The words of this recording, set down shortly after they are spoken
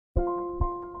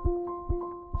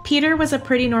Peter was a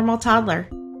pretty normal toddler.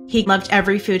 He loved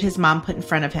every food his mom put in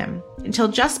front of him, until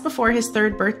just before his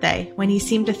 3rd birthday, when he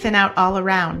seemed to thin out all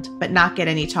around, but not get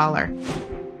any taller.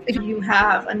 If you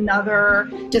have another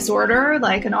disorder,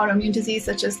 like an autoimmune disease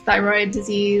such as thyroid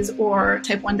disease or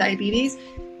type 1 diabetes,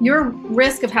 your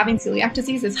risk of having celiac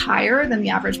disease is higher than the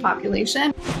average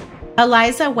population.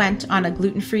 Eliza went on a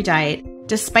gluten-free diet.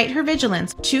 Despite her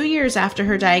vigilance, 2 years after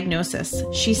her diagnosis,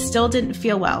 she still didn't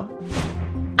feel well.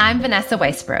 I'm Vanessa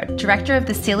Weisbrod, Director of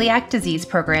the Celiac Disease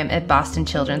Program at Boston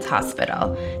Children's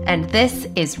Hospital, and this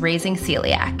is Raising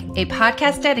Celiac, a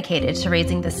podcast dedicated to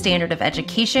raising the standard of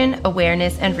education,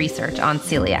 awareness, and research on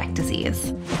celiac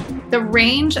disease. The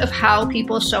range of how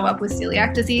people show up with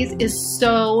celiac disease is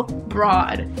so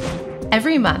broad.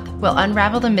 Every month, we'll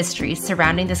unravel the mysteries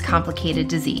surrounding this complicated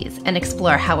disease and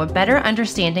explore how a better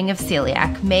understanding of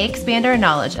celiac may expand our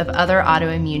knowledge of other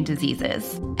autoimmune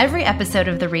diseases. Every episode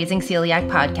of the Raising Celiac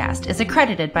podcast is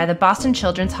accredited by the Boston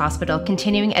Children's Hospital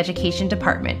Continuing Education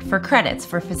Department for credits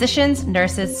for physicians,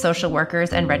 nurses, social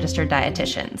workers, and registered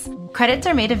dietitians. Credits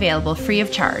are made available free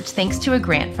of charge thanks to a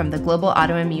grant from the Global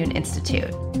Autoimmune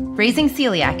Institute. Raising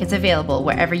Celiac is available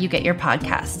wherever you get your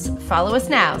podcasts. Follow us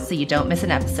now so you don't miss an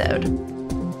episode.